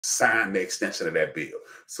sign the extension of that bill.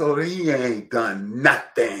 So he ain't done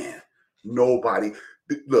nothing. Nobody.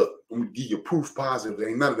 Look, I'm gonna give you proof positive.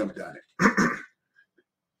 Ain't none of them done it.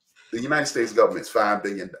 The United States government's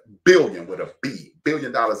billion with a B, $1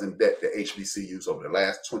 billion in debt to HBCUs over the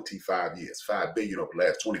last 25 years, 5 billion over the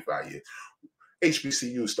last 25 years.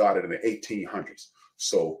 HBCU started in the 1800s.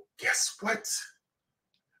 So guess what?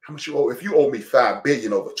 How much you owe? If you owe me 5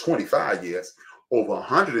 billion over 25 years, over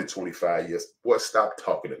 125 years, boy, stop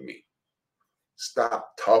talking to me.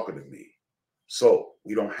 Stop talking to me. So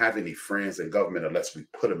we don't have any friends in government unless we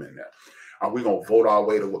put them in there. Are we gonna vote our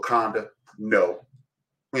way to Wakanda? No.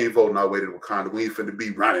 We ain't voting our way to Wakanda. We ain't finna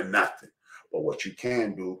be running nothing. But what you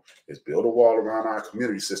can do is build a wall around our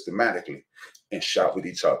community systematically and shop with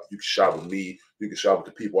each other. You can shop with me. You can shop with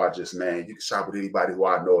the people I just named. You can shop with anybody who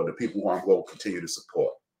I know and the people who I'm going to continue to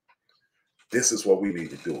support. This is what we need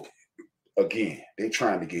to do. Again, they're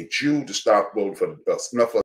trying to get you to stop voting for enough of